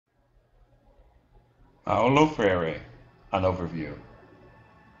Paulo Freire, an overview.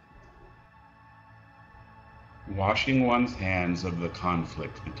 Washing one's hands of the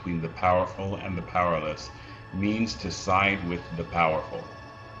conflict between the powerful and the powerless means to side with the powerful,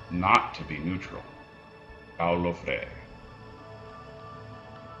 not to be neutral. Paulo Freire.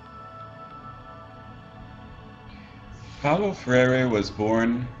 Paulo Freire was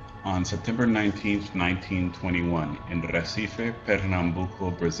born on September 19, 1921, in Recife,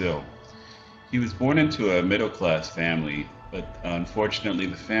 Pernambuco, Brazil. He was born into a middle-class family, but unfortunately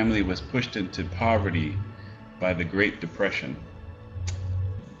the family was pushed into poverty by the Great Depression.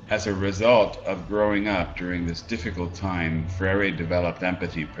 As a result of growing up during this difficult time, Freire developed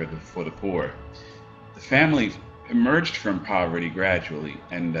empathy for the poor. The family emerged from poverty gradually,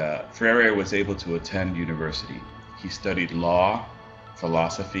 and Freire was able to attend university. He studied law,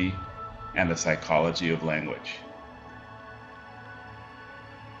 philosophy, and the psychology of language.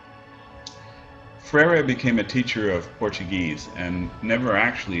 Freire became a teacher of Portuguese and never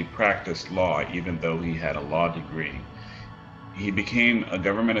actually practiced law, even though he had a law degree. He became a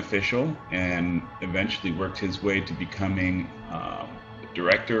government official and eventually worked his way to becoming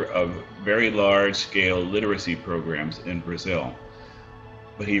director of very large-scale literacy programs in Brazil.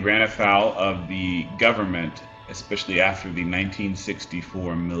 But he ran afoul of the government, especially after the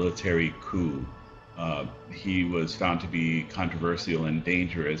 1964 military coup. He was found to be controversial and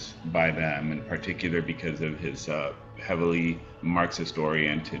dangerous by them, in particular because of his heavily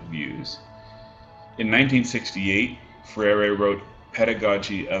Marxist-oriented views. In 1968, Freire wrote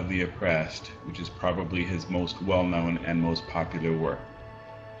Pedagogy of the Oppressed, which is probably his most well-known and most popular work.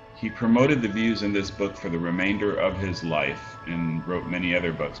 He promoted the views in this book for the remainder of his life and wrote many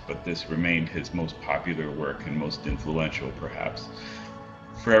other books, but this remained his most popular work and most influential, perhaps.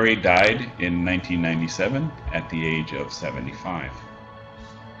 Freire died in 1997 at the age of 75.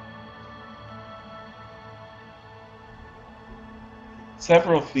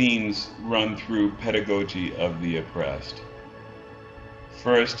 Several themes run through Pedagogy of the Oppressed.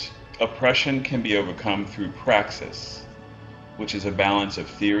 First, oppression can be overcome through praxis, which is a balance of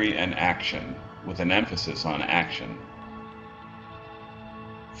theory and action, with an emphasis on action.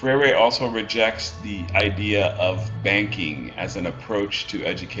 Freire also rejects the idea of banking as an approach to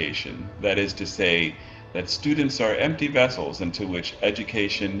education. That is to say, that students are empty vessels into which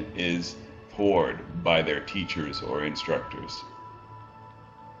education is poured by their teachers or instructors.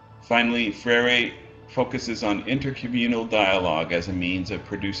 Finally, Freire focuses on intercommunal dialogue as a means of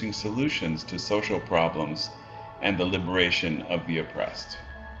producing solutions to social problems and the liberation of the oppressed.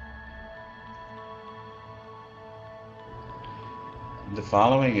 The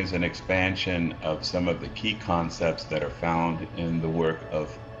following is an expansion of some of the key concepts that are found in the work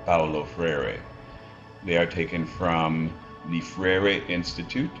of Paulo Freire. They are taken from the Freire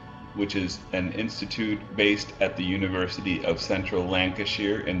Institute, which is an institute based at the University of Central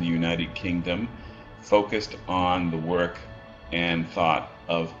Lancashire in the United Kingdom, focused on the work and thought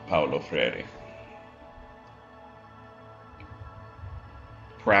of Paulo Freire.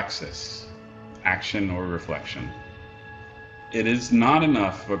 Praxis, action or reflection. It is not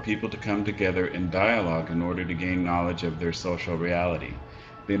enough for people to come together in dialogue in order to gain knowledge of their social reality.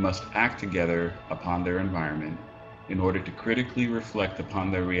 They must act together upon their environment in order to critically reflect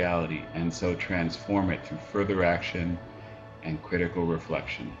upon their reality and so transform it through further action and critical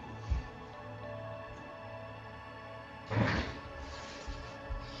reflection.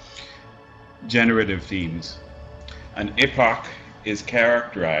 Generative themes. An epoch is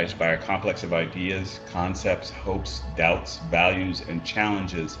characterized by a complex of ideas, concepts, hopes, doubts, values, and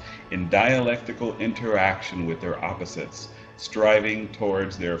challenges in dialectical interaction with their opposites, striving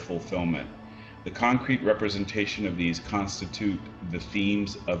towards their fulfillment. The concrete representation of these constitute the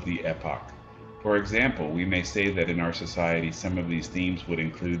themes of the epoch. For example, we may say that in our society some of these themes would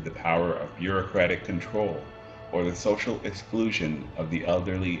include the power of bureaucratic control or the social exclusion of the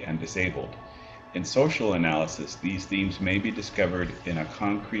elderly and disabled. In social analysis, these themes may be discovered in a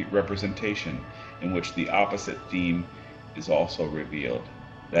concrete representation in which the opposite theme is also revealed.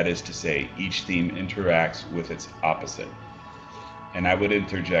 That is to say, each theme interacts with its opposite. And I would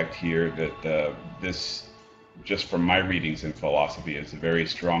interject here that this, just from my readings in philosophy, is a very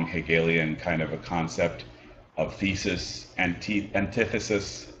strong Hegelian kind of a concept of thesis,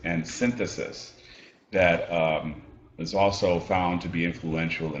 antithesis, and synthesis that is also found to be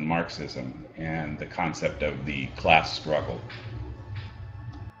influential in Marxism and the concept of the class struggle.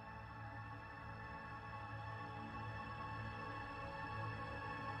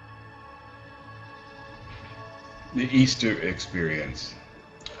 The Easter experience.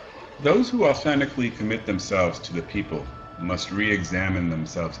 Those who authentically commit themselves to the people must re-examine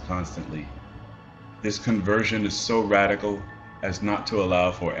themselves constantly. This conversion is so radical as not to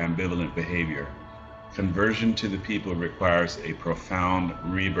allow for ambivalent behavior. Conversion to the people requires a profound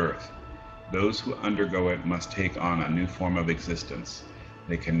rebirth. Those who undergo it must take on a new form of existence.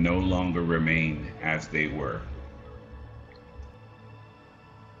 They can no longer remain as they were.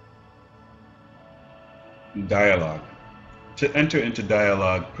 Dialogue. To enter into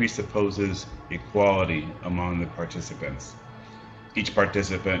dialogue presupposes equality among the participants. Each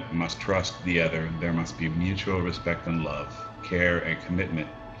participant must trust the other. There must be mutual respect and love, care and commitment.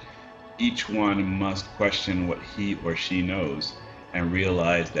 Each one must question what he or she knows and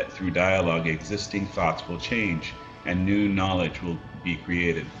realize that through dialogue existing thoughts will change and new knowledge will be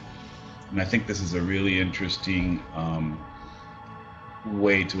created. And I think this is a really interesting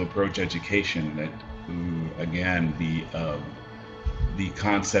way to approach education, that again, the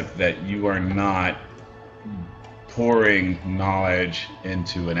concept that you are not pouring knowledge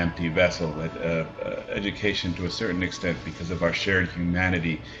into an empty vessel, that education to a certain extent, because of our shared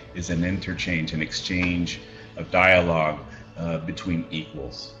humanity, is an interchange, an exchange of dialogue between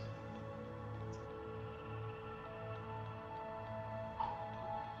equals.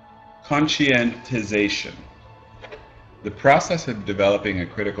 Conscientization. The process of developing a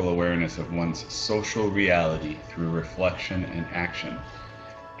critical awareness of one's social reality through reflection and action.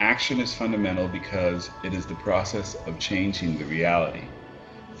 Action is fundamental because it is the process of changing the reality.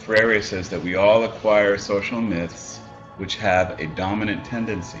 Freire says that we all acquire social myths which have a dominant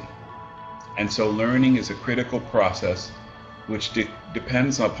tendency. And so learning is a critical process which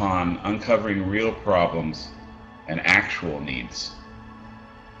depends upon uncovering real problems and actual needs.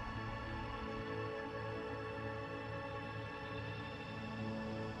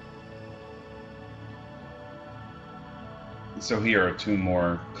 So here are two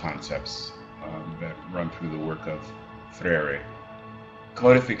more concepts that run through the work of Freire.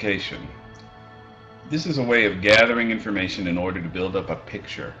 Codification. This is a way of gathering information in order to build up a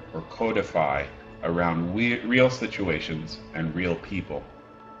picture or codify around real situations and real people.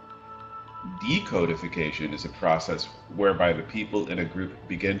 Decodification is a process whereby the people in a group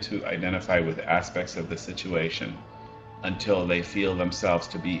begin to identify with aspects of the situation until they feel themselves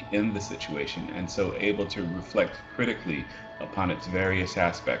to be in the situation and so able to reflect critically upon its various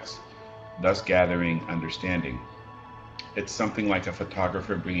aspects, thus gathering understanding. It's something like a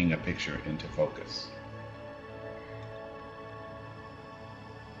photographer bringing a picture into focus.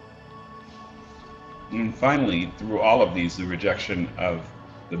 And finally, through all of these, the rejection of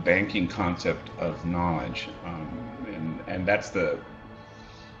the banking concept of knowledge, and that's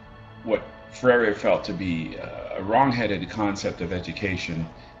what Freire felt to be a wrong-headed concept of education,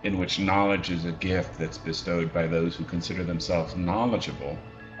 in which knowledge is a gift that's bestowed by those who consider themselves knowledgeable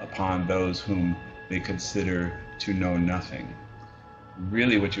upon those whom they consider to know nothing.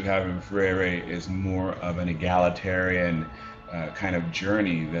 Really what you have in Freire is more of an egalitarian kind of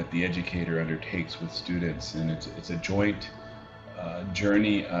journey that the educator undertakes with students, and it's a joint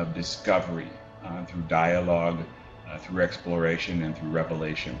journey of discovery through dialogue, through exploration, and through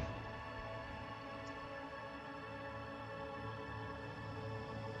revelation.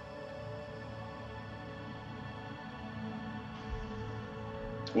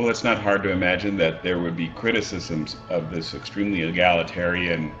 Well, it's not hard to imagine that there would be criticisms of this extremely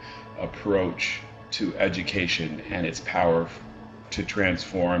egalitarian approach to education and its power to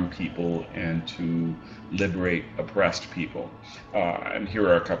transform people and to liberate oppressed people. And here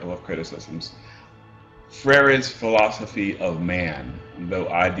are a couple of criticisms. Freire's philosophy of man, though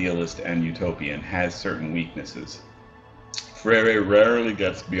idealist and utopian, has certain weaknesses. Freire rarely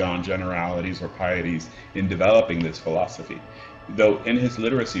gets beyond generalities or pieties in developing this philosophy. Though in his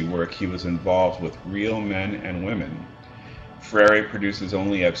literacy work he was involved with real men and women, Freire produces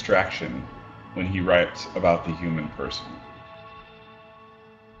only abstraction when he writes about the human person.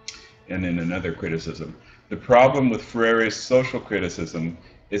 And in another criticism, the problem with Freire's social criticism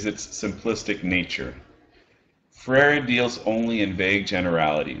is its simplistic nature. Freire deals only in vague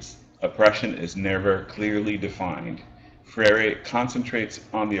generalities. Oppression is never clearly defined. Freire concentrates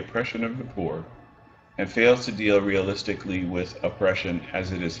on the oppression of the poor and fails to deal realistically with oppression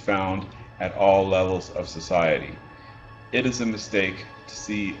as it is found at all levels of society. It is a mistake to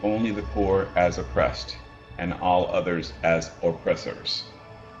see only the poor as oppressed and all others as oppressors.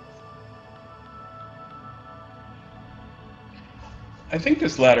 I think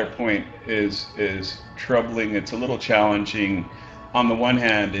this latter point is troubling. It's a little challenging. On the one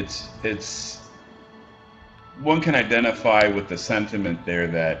hand, it's one can identify with the sentiment there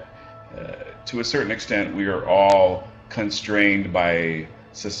that to a certain extent we are all constrained by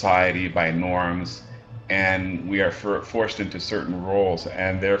society, by norms, and we are forced into certain roles,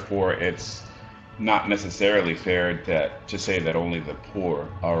 and therefore it's not necessarily fair to say that only the poor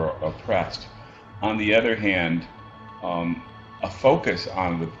are oppressed. On the other hand, um, a focus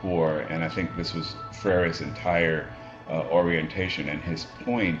on the poor, and I think this was Freire's entire orientation and his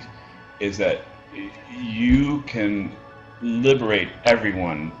point, is that you can liberate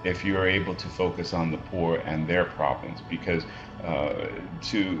everyone if you are able to focus on the poor and their problems, because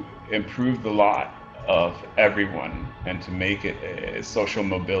to improve the lot of everyone and to make it social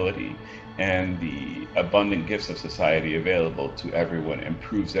mobility and the abundant gifts of society available to everyone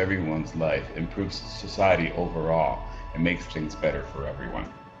improves everyone's life, improves society overall, and makes things better for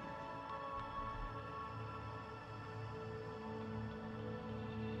everyone.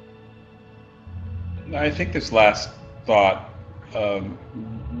 I think this last thought um,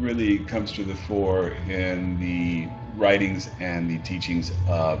 really comes to the fore in the writings and the teachings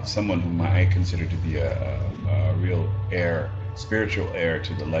of someone whom I consider to be a real heir, spiritual heir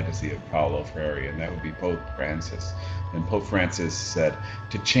to the legacy of Paulo Freire, and that would be Pope Francis. And Pope Francis said,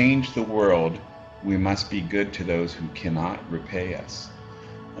 "To change the world, we must be good to those who cannot repay us."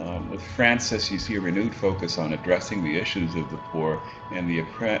 With Francis, you see a renewed focus on addressing the issues of the poor and the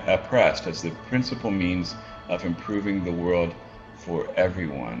oppressed as the principal means of improving the world for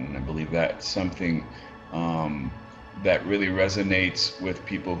everyone. And I believe that's something that really resonates with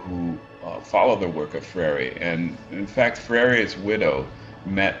people who follow the work of Freire. And in fact, Freire's widow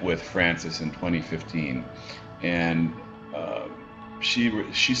met with Francis in 2015, and uh,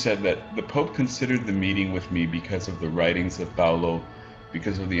 she said that the Pope considered the meeting with me because of the writings of Paulo,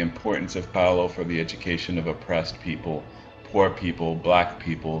 because of the importance of Paulo for the education of oppressed people, poor people, black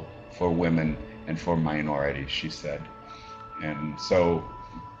people, for women, and for minorities, she said. And so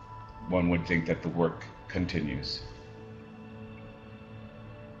one would think that the work continues.